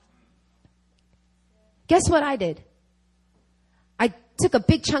 Guess what I did? I took a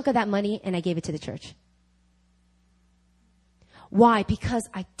big chunk of that money and I gave it to the church. Why? Because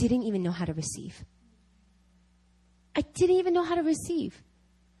I didn't even know how to receive. I didn't even know how to receive.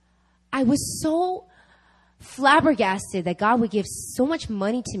 I was so flabbergasted that God would give so much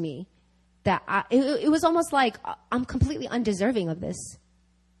money to me that it was almost like I'm completely undeserving of this.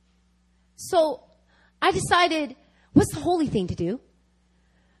 So I decided, what's the holy thing to do?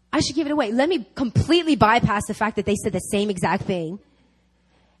 I should give it away. Let me completely bypass the fact that they said the same exact thing.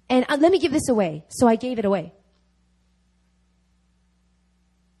 And let me give this away. So I gave it away.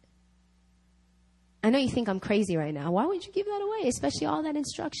 I know you think I'm crazy right now. Why would you give that away? Especially all that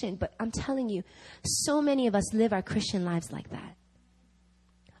instruction. But I'm telling you, so many of us live our Christian lives like that.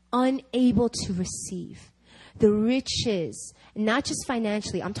 Unable to receive the riches, not just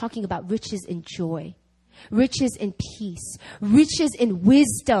financially. I'm talking about riches in joy, riches in peace, riches in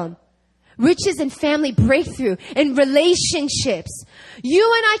wisdom, riches in family breakthrough, in relationships.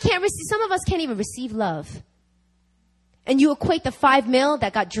 You and I can't receive, some of us can't even receive love. And you equate the $5 million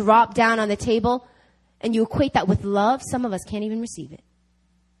that got dropped down on the table, and you equate that with love. Some of us can't even receive it.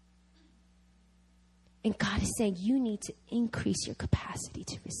 And God is saying you need to increase your capacity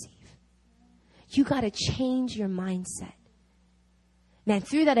to receive. You got to change your mindset. Man,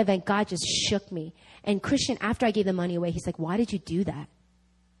 through that event, God just shook me. And Christian, after I gave the money away, he's like, why did you do that?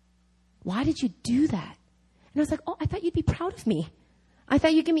 Why did you do that? And I was like, oh, I thought you'd be proud of me. I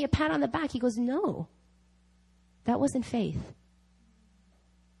thought you'd give me a pat on the back. He goes, no, that wasn't faith.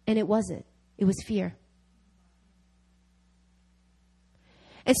 And it wasn't. It was fear.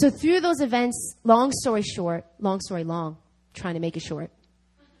 And so through those events, long story long, trying to make it short,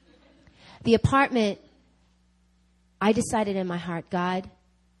 the apartment, I decided in my heart, God,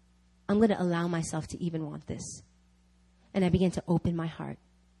 I'm going to allow myself to even want this. And I began to open my heart.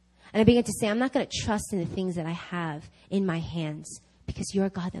 And I began to say, I'm not going to trust in the things that I have in my hands because you're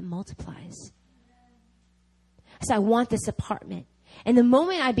a God that multiplies. So I want this apartment. And the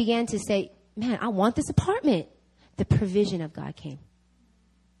moment I began to say, man, I want this apartment, the provision of God came.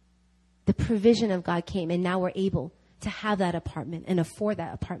 The provision of God came, and now we're able to have that apartment and afford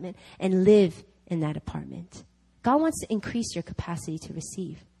that apartment and live in that apartment. God wants to increase your capacity to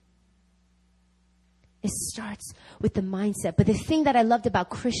receive. It starts with the mindset. But the thing that I loved about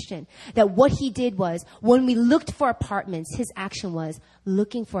Christian, that what he did was, when we looked for apartments, his action was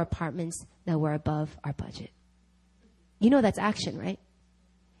looking for apartments that were above our budget. You know that's action, right?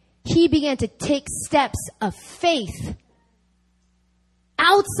 He began to take steps of faith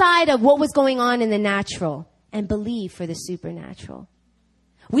outside of what was going on in the natural and believe for the supernatural.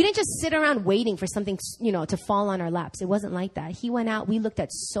 We didn't just sit around waiting for something, to fall on our laps. It wasn't like that. He went out. We looked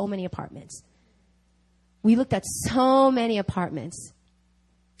at so many apartments. We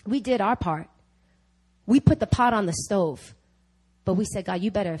did our part. We put the pot on the stove, but we said, God, you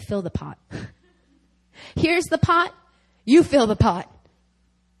better fill the pot. Here's the pot. You fill the pot.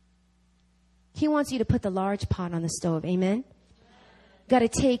 He wants you to put the large pot on the stove. Amen. Got to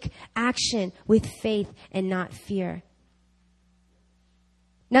take action with faith and not fear.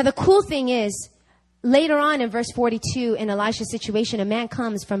 Now, the cool thing is, later on in verse 42, in Elisha's situation, a man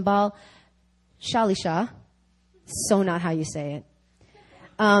comes from Baal Shalisha, so not how you say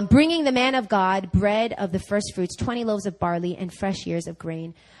it, bringing the man of God bread of the first fruits, 20 loaves of barley, and fresh ears of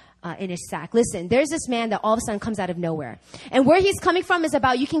grain in his sack. Listen, there's this man that all of a sudden comes out of nowhere. And where he's coming from is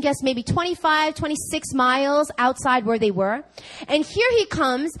about, you can guess, maybe 25, 26 miles outside where they were. And here he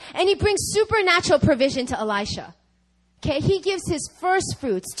comes, and he brings supernatural provision to Elisha. Okay, he gives his first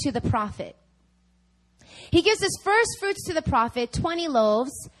fruits to the prophet. 20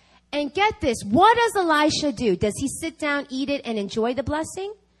 loaves. And get this, what does Elisha do? Does he sit down, eat it, and enjoy the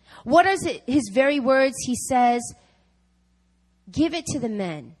blessing? What are his very words? He says, give it to the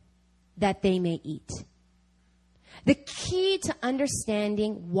men that they may eat. The key to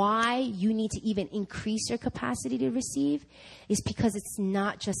understanding why you need to even increase your capacity to receive is because it's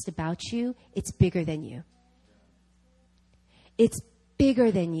not just about you, it's bigger than you. It's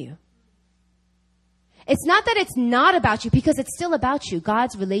bigger than you. It's not that it's not about you, because it's still about you.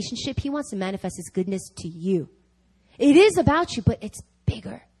 God's relationship, he wants to manifest his goodness to you. It is about you, but it's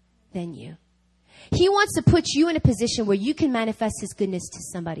bigger than you. He wants to put you in a position where you can manifest his goodness to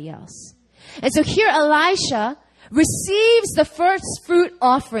somebody else. And so here Elisha receives the first fruit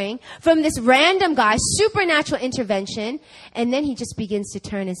offering from this random guy, supernatural intervention, and then he just begins to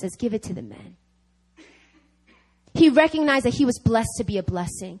turn and says, give it to the men. He recognized that he was blessed to be a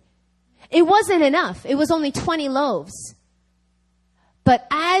blessing. It wasn't enough. It was only 20 loaves. But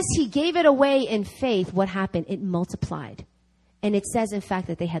as he gave it away in faith, what happened? It multiplied. And it says, in fact,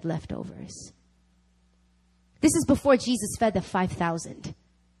 that they had leftovers. This is before Jesus fed the 5,000.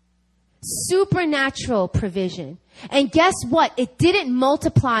 Supernatural provision. And guess what? It didn't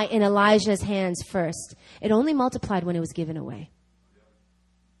multiply in Elijah's hands first. It only multiplied when it was given away.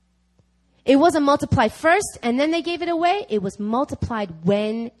 It wasn't multiplied first and then they gave it away. It was multiplied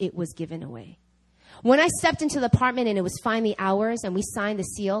when it was given away. When I stepped into the apartment and it was finally ours and we signed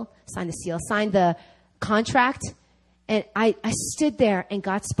the contract, and I stood there and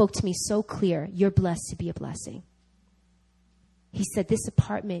God spoke to me so clear, you're blessed to be a blessing. He said, this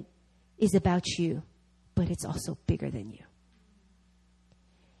apartment is about you, but it's also bigger than you.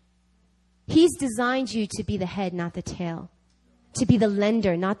 He's designed you to be the head, not the tail. To be the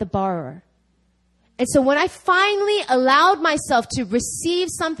lender, not the borrower. And so when I finally allowed myself to receive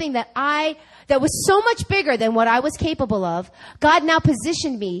something that was so much bigger than what I was capable of, God now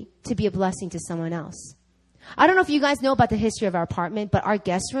positioned me to be a blessing to someone else. I don't know if you guys know about the history of our apartment, but our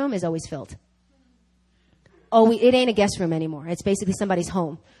guest room is always filled. It ain't a guest room anymore. It's basically somebody's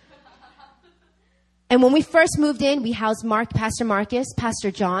home. And when we first moved in, we housed Pastor Marcus,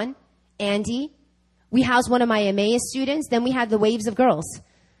 Pastor John, Andy. We housed one of my Emmaus students. Then we had the waves of girls.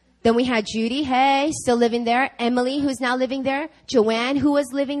 Then we had Judy, hey, still living there. Emily, who's now living there. Joanne, who was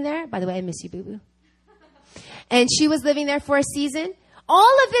living there. By the way, I miss you, boo-boo. And she was living there for a season.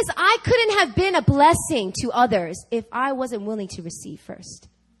 All of this, I couldn't have been a blessing to others if I wasn't willing to receive first.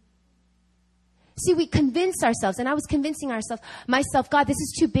 See, we convince ourselves, and I was convincing myself, God, this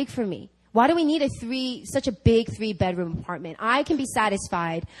is too big for me. Why do we need such a big 3-bedroom apartment? I can be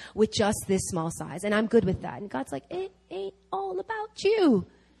satisfied with just this small size, and I'm good with that. And God's like, it ain't all about you,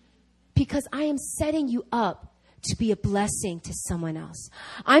 because I am setting you up to be a blessing to someone else.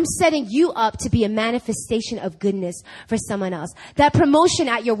 I'm setting you up to be a manifestation of goodness for someone else. That promotion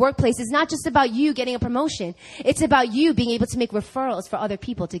at your workplace is not just about you getting a promotion. It's about you being able to make referrals for other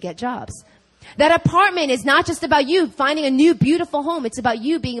people to get jobs. That apartment is not just about you finding a new beautiful home. It's about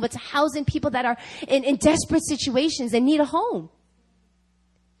you being able to house in people that are in desperate situations and need a home.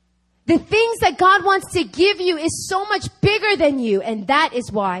 The things that God wants to give you is so much bigger than you. And that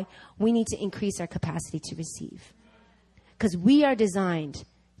is why we need to increase our capacity to receive. Because we are designed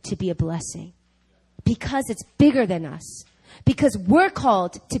to be a blessing. Because it's bigger than us. Because we're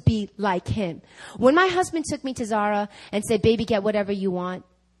called to be like him. When my husband took me to Zara and said, baby, get whatever you want.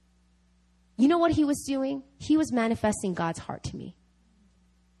 You know what he was doing? He was manifesting God's heart to me.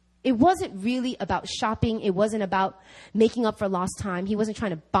 It wasn't really about shopping. It wasn't about making up for lost time. He wasn't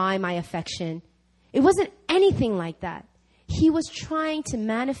trying to buy my affection. It wasn't anything like that. He was trying to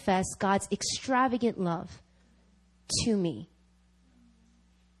manifest God's extravagant love to me.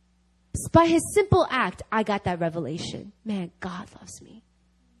 By his simple act, I got that revelation. Man, God loves me.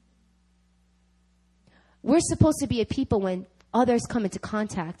 We're supposed to be a people when others come into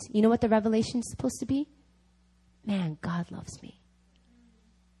contact. You know what the revelation is supposed to be? Man, God loves me.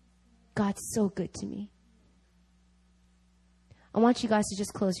 God's so good to me. I want you guys to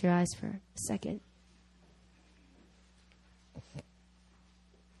just close your eyes for a second.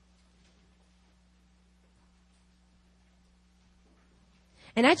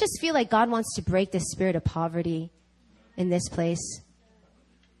 And I just feel like God wants to break the spirit of poverty in this place.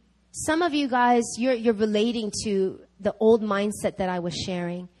 Some of you guys, you're relating to the old mindset that I was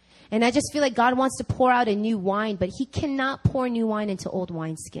sharing. And I just feel like God wants to pour out a new wine, but he cannot pour new wine into old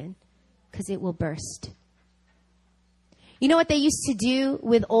wineskin because it will burst. You know what they used to do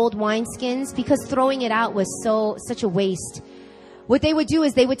with old wineskins? Because throwing it out was such a waste. What they would do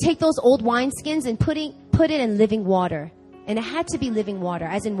is they would take those old wineskins and put it in living water. And it had to be living water,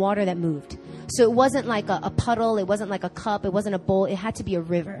 as in water that moved. So it wasn't like a puddle. It wasn't like a cup. It wasn't a bowl. It had to be a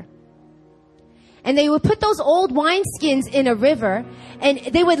river. And they would put those old wineskins in a river, and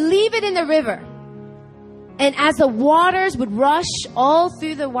they would leave it in the river. And as the waters would rush all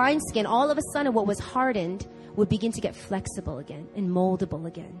through the wineskin, all of a sudden what was hardened would begin to get flexible again and moldable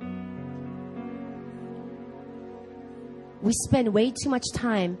again. We spend way too much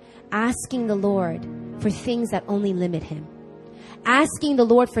time asking the Lord for things that only limit him. Asking the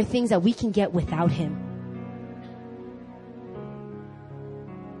Lord for things that we can get without him.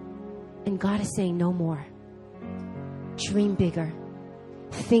 And God is saying no more. Dream bigger.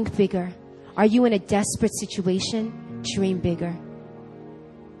 Think bigger. Are you in a desperate situation? Dream bigger.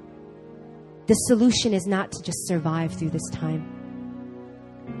 The solution is not to just survive through this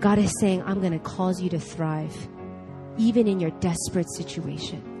time. God is saying, I'm going to cause you to thrive, even in your desperate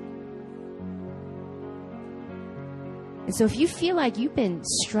situation. And so if you feel like you've been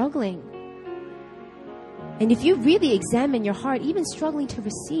struggling, and if you really examine your heart, even struggling to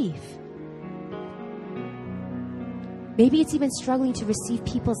receive, maybe it's even struggling to receive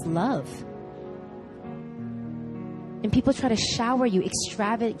people's love. And people try to shower you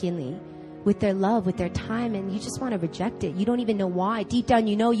extravagantly with their love, with their time, and you just want to reject it. You don't even know why. Deep down,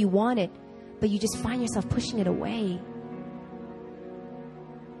 you know you want it, but you just find yourself pushing it away.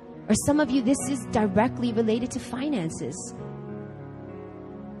 Or some of you, this is directly related to finances.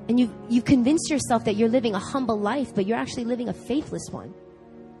 And you've convinced yourself that you're living a humble life, but you're actually living a faithless one.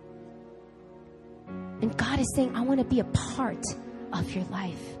 And God is saying, I want to be a part of your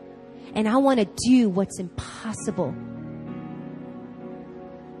life. And I want to do what's impossible.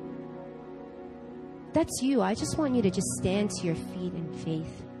 That's you. I just want you to just stand to your feet in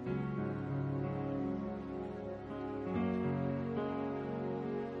faith.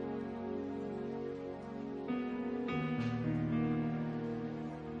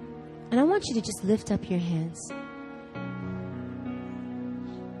 And I want you to just lift up your hands.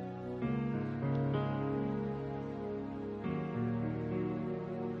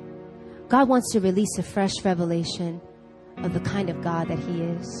 God wants to release a fresh revelation of the kind of God that He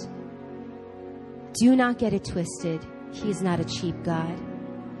is. Do not get it twisted. He is not a cheap God.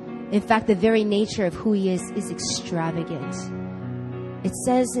 In fact, the very nature of who He is extravagant. It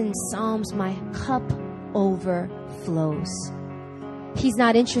says in Psalms, my cup overflows. He's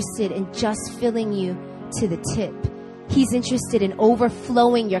not interested in just filling you to the tip. He's interested in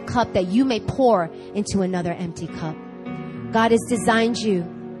overflowing your cup that you may pour into another empty cup. God has designed you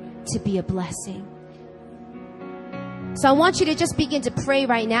to be a blessing. So I want you to just begin to pray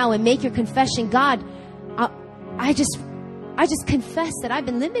right now and make your confession. God, I just confess that I've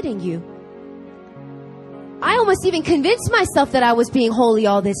been limiting you. I almost even convinced myself that I was being holy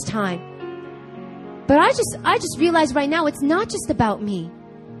all this time. But I just realized right now it's not just about me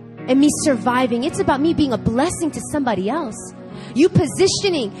and me surviving. It's about me being a blessing to somebody else. You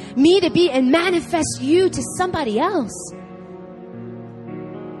positioning me to be and manifest you to somebody else.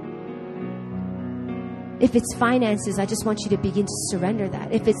 If it's finances, I just want you to begin to surrender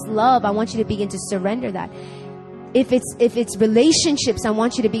that. If it's love, I want you to begin to surrender that. If it's relationships, I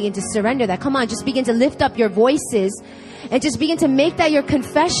want you to begin to surrender that. Come on, just begin to lift up your voices and just begin to make that your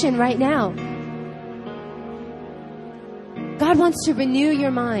confession right now. God wants to renew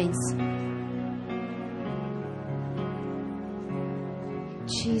your minds.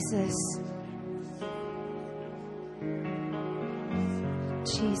 Jesus.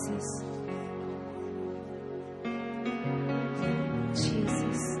 Jesus.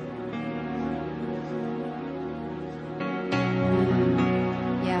 Jesus.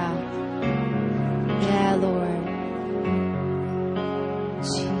 Yeah, Lord.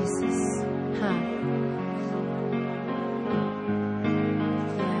 Jesus. Yeah.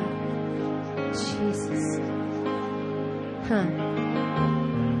 Jesus.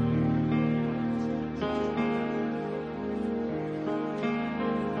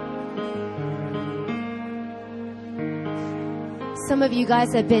 Some of you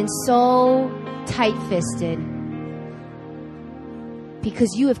guys have been so tight-fisted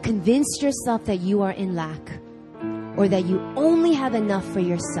because you have convinced yourself that you are in lack or that you only have enough for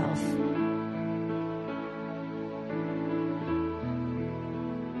yourself.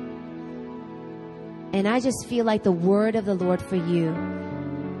 And I just feel like the word of the Lord for you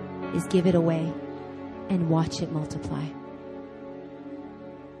is give it away and watch it multiply.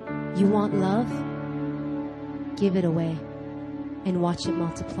 You want love? Give it away and watch it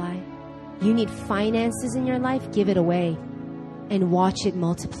multiply. You need finances in your life? Give it away and watch it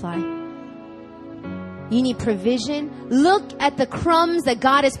multiply. You need provision? Look at the crumbs that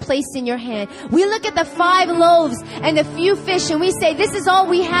God has placed in your hand. We look at the 5 loaves and the few fish and we say, this is all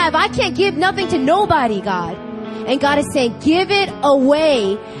we have. I can't give nothing to nobody, God. And God is saying, give it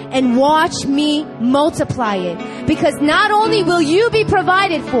away and watch me multiply it. Because not only will you be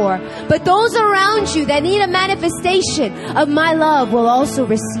provided for, but those around you that need a manifestation of my love will also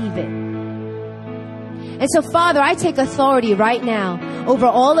receive it. And so, Father, I take authority right now over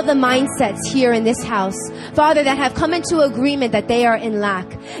all of the mindsets here in this house, Father, that have come into agreement that they are in lack,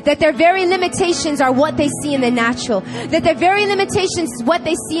 that their very limitations are what they see in the natural, that their very limitations is what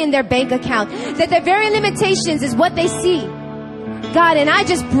they see in their bank account, that their very limitations is what they see. God, and I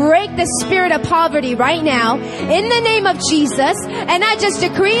just break the spirit of poverty right now in the name of Jesus, and I just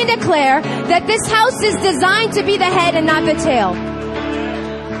decree and declare that this house is designed to be the head and not the tail.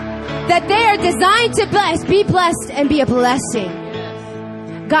 That they are designed to be blessed and be a blessing.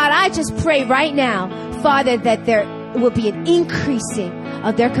 God, I just pray right now, Father, that there will be an increasing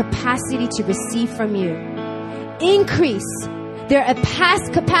of their capacity to receive from you. Increase their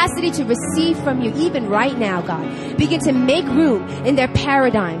past capacity to receive from you even right now, God. Begin to make room in their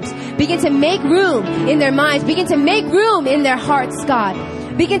paradigms. Begin to make room in their minds. Begin to make room in their hearts, God.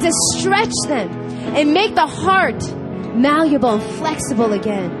 Begin to stretch them and make the heart malleable and flexible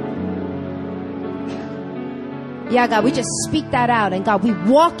again. Yeah, God, we just speak that out. And God, we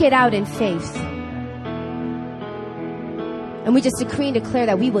walk it out in faith. And we just decree and declare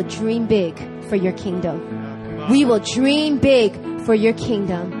that we will dream big for your kingdom. We will dream big for your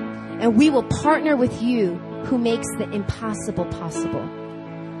kingdom. And we will partner with you who makes the impossible possible.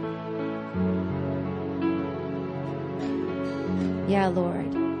 Yeah,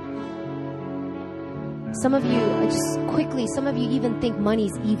 Lord. Some of you, just quickly, some of you even think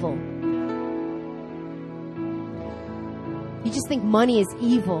money's evil. You just think money is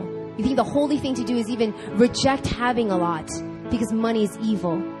evil. You think the holy thing to do is even reject having a lot because money is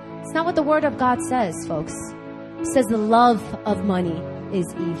evil. It's not what the Word of God says, folks. It says the love of money is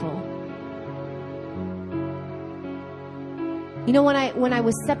evil. You know, when I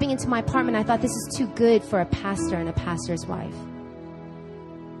was stepping into my apartment, I thought this is too good for a pastor and a pastor's wife.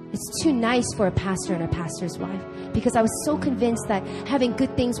 It's too nice for a pastor and a pastor's wife, because I was so convinced that having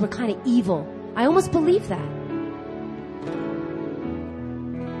good things were kind of evil. I almost believed that.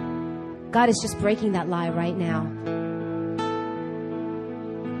 God is just breaking that lie right now.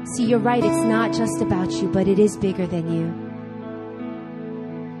 See, you're right. It's not just about you, but it is bigger than you.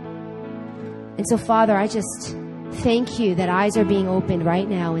 And so, Father, I just thank you that eyes are being opened right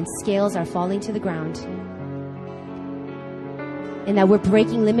now and scales are falling to the ground. And that we're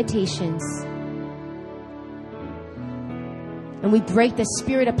breaking limitations. And we break the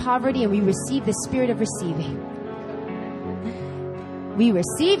spirit of poverty and we receive the spirit of receiving. We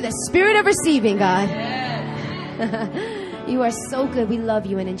receive the spirit of receiving, God. You are so good. We love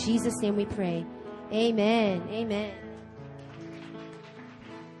you. And in Jesus' name we pray. Amen. Amen.